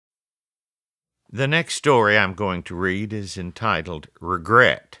The next story I'm going to read is entitled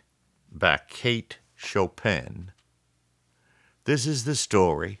Regret by Kate Chopin. This is the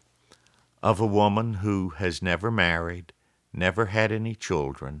story of a woman who has never married, never had any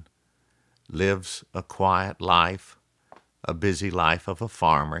children, lives a quiet life, a busy life of a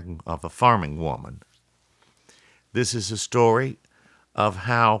farming woman. This is a story of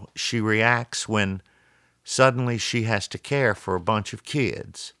how she reacts when suddenly she has to care for a bunch of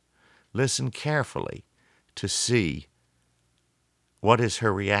kids. Listen carefully to see what is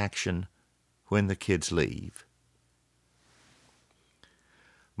her reaction when the kids leave.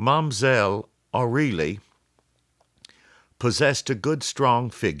 Mademoiselle Aurélie possessed a good, strong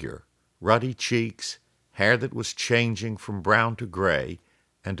figure, ruddy cheeks, hair that was changing from brown to gray,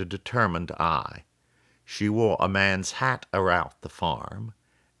 and a determined eye. She wore a man's hat around the farm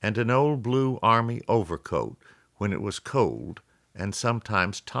and an old blue army overcoat when it was cold, and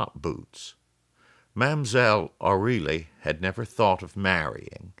sometimes top boots. Mademoiselle Aurélie had never thought of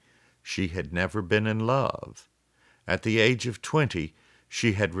marrying. She had never been in love. At the age of 20,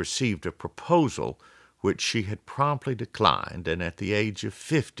 she had received a proposal which she had promptly declined, and at the age of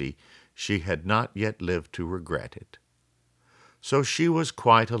 50, she had not yet lived to regret it. So she was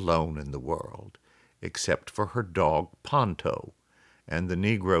quite alone in the world, except for her dog Ponto and the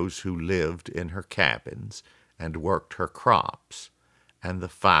Negroes who lived in her cabins and worked her crops, and the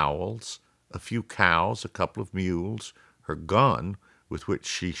fowls, a few cows, a couple of mules, her gun with which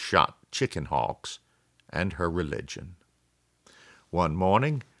she shot chicken hawks, and her religion. One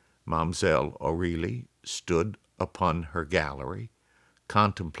morning, Mademoiselle Aurélie stood upon her gallery,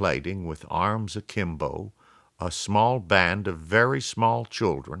 contemplating with arms akimbo a small band of very small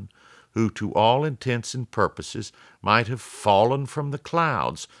children who to all intents and purposes might have fallen from the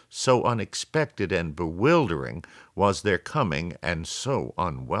clouds, so unexpected and bewildering was their coming, and so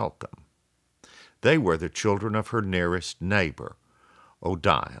unwelcome. They were the children of her nearest neighbor,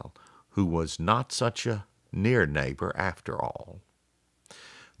 Odile, who was not such a near neighbor after all.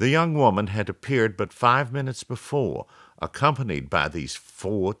 The young woman had appeared but 5 minutes before, accompanied by these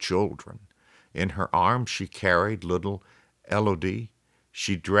 4 children. In her arms she carried little Élodie.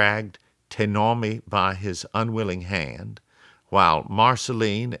 She dragged Thénardier by his unwilling hand, while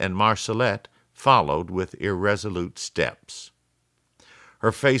Marceline and Marcelette followed with irresolute steps.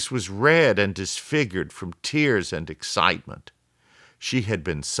 Her face was red and disfigured from tears and excitement. She had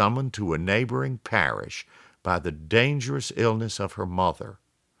been summoned to a neighboring parish by the dangerous illness of her mother.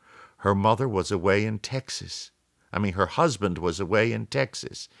 Her mother was away in Texas. Her husband was away in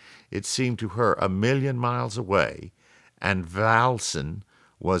Texas. It seemed to her 1,000,000 miles away, and Valsin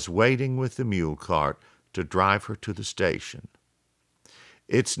was waiting with the mule cart to drive her to the station.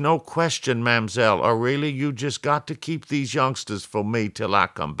 "It's no question, Mademoiselle Aurélie, you just got to keep these youngsters for me till I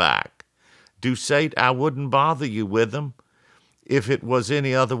come back. Deuced, I wouldn't bother you with them if it was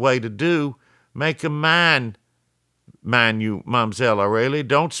any other way to do. Make 'em mine. Mind you, Mademoiselle Aurélie,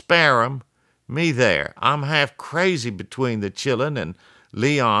 don't spare 'em. Me there, I'm half crazy between the chillun and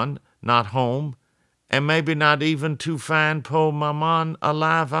Leon not home, and maybe not even too fine po maman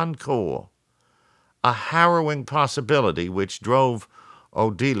alive encore." A harrowing possibility which drove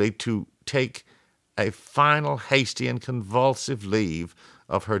Odile to take a final hasty and convulsive leave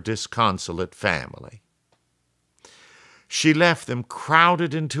of her disconsolate family. She left them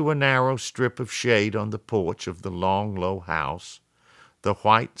crowded into a narrow strip of shade on the porch of the long, low house. The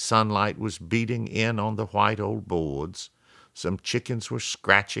white sunlight was beating in on the white old boards. Some chickens were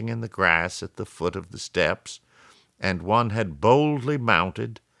scratching in the grass at the foot of the steps, and one had boldly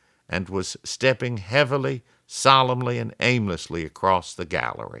mounted and was stepping heavily, solemnly, and aimlessly across the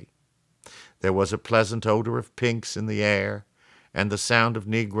gallery. There was a pleasant odor of pinks in the air, and the sound of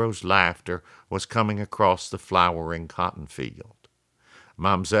Negroes' laughter was coming across the flowering cotton field.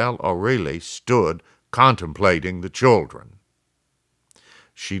 Mademoiselle Aurélie stood contemplating the children.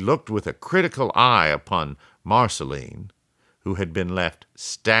 She looked with a critical eye upon Marceline, who had been left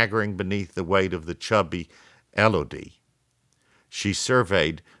staggering beneath the weight of the chubby Élodie. She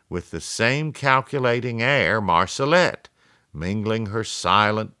surveyed with the same calculating air Marcelette, mingling her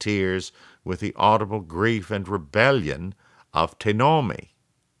silent tears with the audible grief and rebellion of Thénardier.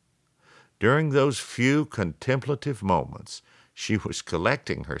 During those few contemplative moments, she was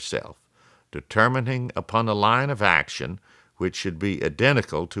collecting herself, determining upon a line of action which should be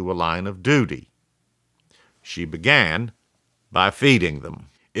identical to a line of duty. She began by feeding them.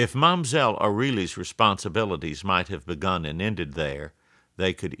 If Mademoiselle Aurélie's responsibilities might have begun and ended there,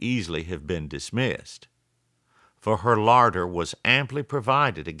 they could easily have been dismissed, for her larder was amply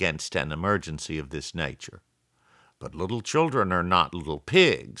provided against an emergency of this nature. But little children are not little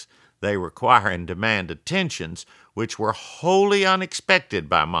pigs. They require and demand attentions which were wholly unexpected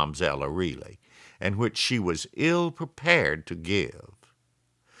by Mademoiselle Aurelie, and which she was ill prepared to give.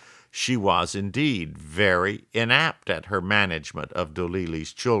 She was indeed very inapt at her management of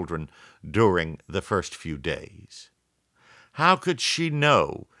Dolili's children during the first few days. How could she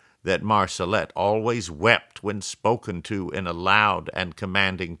know that Marcelette always wept when spoken to in a loud and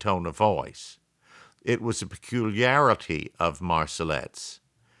commanding tone of voice? It was a peculiarity of Marcelette's.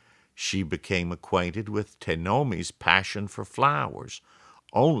 She became acquainted with Tenomi's passion for flowers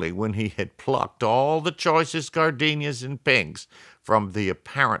only when he had plucked all the choicest gardenias and pinks for the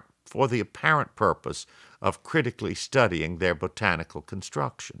apparent purpose of critically studying their botanical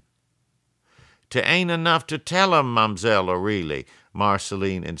construction. "'T ain't enough to tell 'em, Mademoiselle Aurelie,"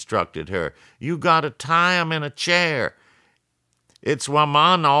 Marceline instructed her. "You gotta tie 'em in a chair. It's what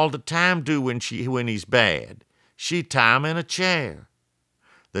Maman all the time do when he's bad. She tie 'em in a chair."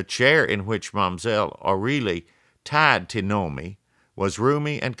 The chair in which Mademoiselle Aurelie tied Tenomi was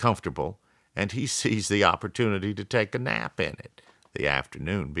roomy and comfortable, and he seized the opportunity to take a nap in it, the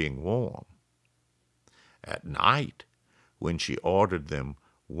afternoon being warm. At night, when she ordered them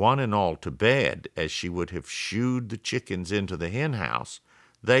one and all to bed, as she would have shooed the chickens into the hen house,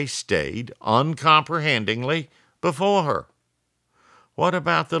 they stayed uncomprehendingly before her. What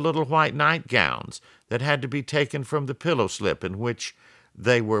about the little white nightgowns that had to be taken from the pillow slip in which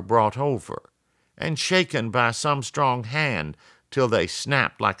they were brought over, and shaken by some strong hand till they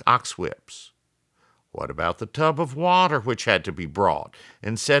snapped like ox whips? What about the tub of water which had to be brought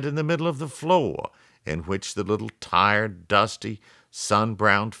and set in the middle of the floor, in which the little tired, dusty,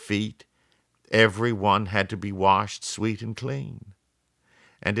 sun-browned feet, every one had to be washed sweet and clean?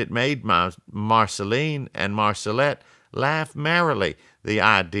 And it made Marceline and Marcelette laugh merrily, the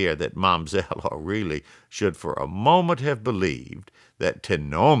idea that Mademoiselle Aurelie should for a moment have believed that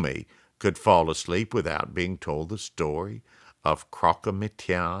Tenomi could fall asleep without being told the story of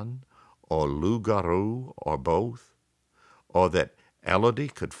Croquemitian or Loup-garou, or both, or that Elodie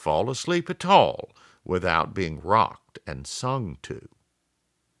could fall asleep at all without being rocked and sung to.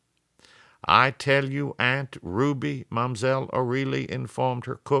 "I tell you, Aunt Ruby," Mademoiselle Aurelie informed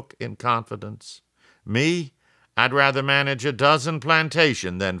her cook in confidence, "me, I'd rather manage a dozen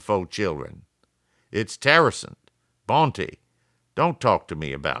plantation than 4 children. It's terracent. Bonte, don't talk to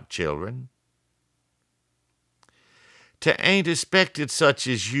me about children." "'T ain't expected such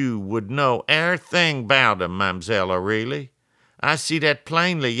as you would know everything 'bout 'em, Mademoiselle Aurelie. I see that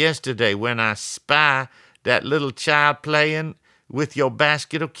plainly yesterday when I spy that little child playin' with your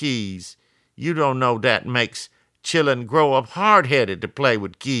basket of keys. You don't know that makes chillun grow up hard-headed to play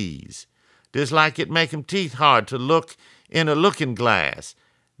with keys. 'Tis like it make 'em teeth hard to look in a looking-glass.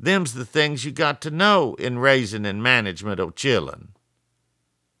 Them's the things you got to know in raising and management o' chillun."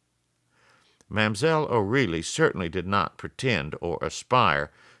 Mademoiselle Aurelie certainly did not pretend or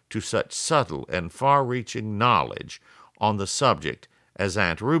aspire to such subtle and far-reaching knowledge on the subject as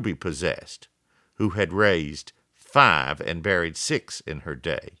Aunt Ruby possessed, who had raised 5 and buried 6 in her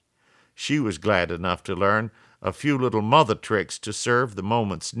day. She was glad enough to learn a few little mother tricks to serve the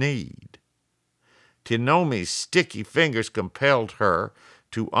moment's need. Tenomi's sticky fingers compelled her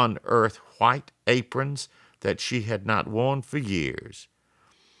to unearth white aprons that she had not worn for years,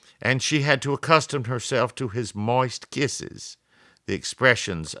 and she had to accustom herself to his moist kisses, the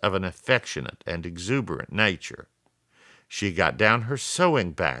expressions of an affectionate and exuberant nature. She got down her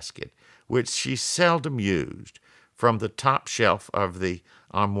sewing basket, which she seldom used, from the top shelf of the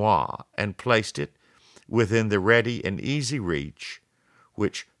armoire, and placed it within the ready and easy reach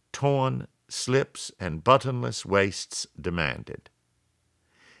which torn slips and buttonless waists demanded.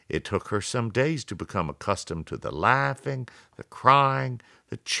 It took her some days to become accustomed to the laughing, the crying,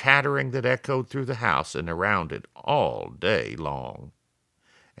 the chattering that echoed through the house and around it all day long.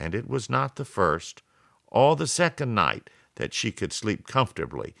 And it was not the first or the second night that she could sleep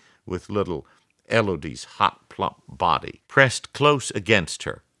comfortably with little Elodie's hot, plump body pressed close against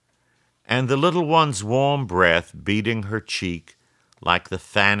her, and the little one's warm breath beating her cheek like the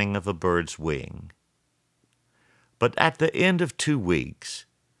fanning of a bird's wing. But at the end of 2 weeks,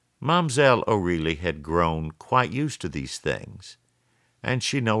 Mademoiselle Aurelie had grown quite used to these things, and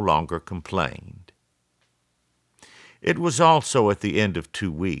she no longer complained. It was also at the end of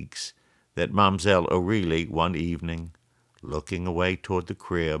 2 weeks that Mademoiselle Aurelie one evening, looking away toward the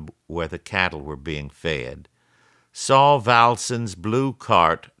crib where the cattle were being fed, saw Valsen's blue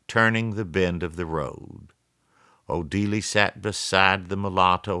cart turning the bend of the road. Odile sat beside the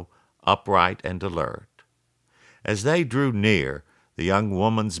mulatto, upright and alert. As they drew near, the young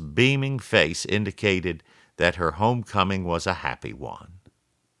woman's beaming face indicated that her homecoming was a happy one.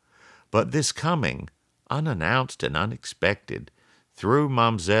 But this coming, unannounced and unexpected, threw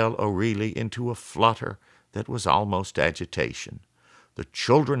Mamselle Aurelie into a flutter that was almost agitation. The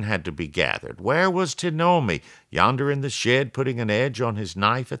children had to be gathered. Where was Tinomi? Yonder in the shed, putting an edge on his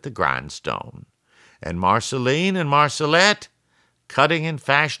knife at the grindstone. And Marceline and Marcelette, cutting and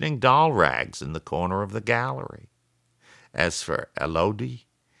fashioning doll rags in the corner of the gallery. As for Elodie,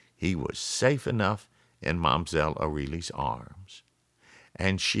 he was safe enough in Mamselle Aurelie's arms,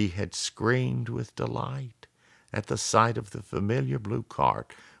 and she had screamed with delight at the sight of the familiar blue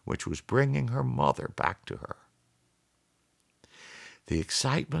cart which was bringing her mother back to her. The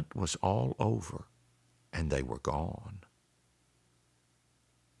excitement was all over, and they were gone.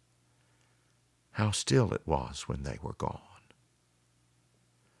 How still it was when they were gone.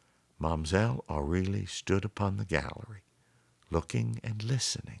 Mamselle Aurelie stood upon the gallery, looking and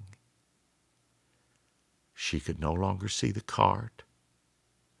listening. She could no longer see the cart,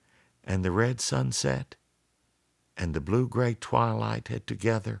 and the red sunset and the blue-gray twilight had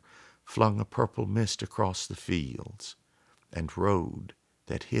together flung a purple mist across the fields and road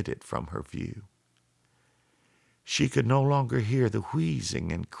that hid it from her view. She could no longer hear the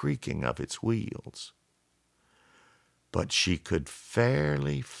wheezing and creaking of its wheels, but she could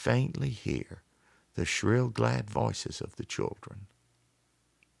fairly faintly hear the shrill, glad voices of the children.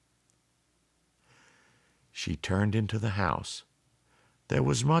 She turned into the house. There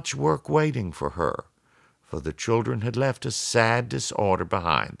was much work waiting for her, for the children had left a sad disorder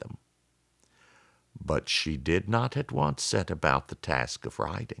behind them. But she did not at once set about the task of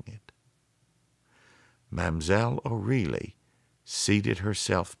writing it. Mamselle Aurelie seated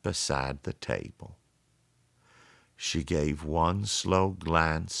herself beside the table. She gave one slow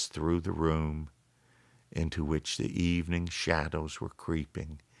glance through the room into which the evening shadows were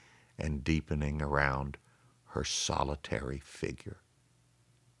creeping and deepening around her solitary figure.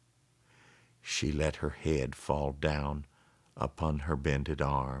 She let her head fall down upon her bended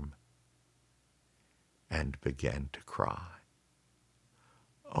arm and began to cry.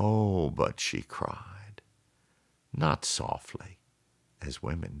 Oh, but she cried, not softly, as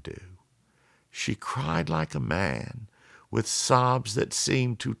women do. She cried like a man, with sobs that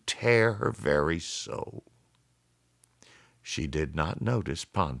seemed to tear her very soul. She did not notice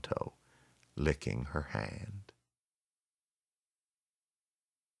Ponto licking her hand.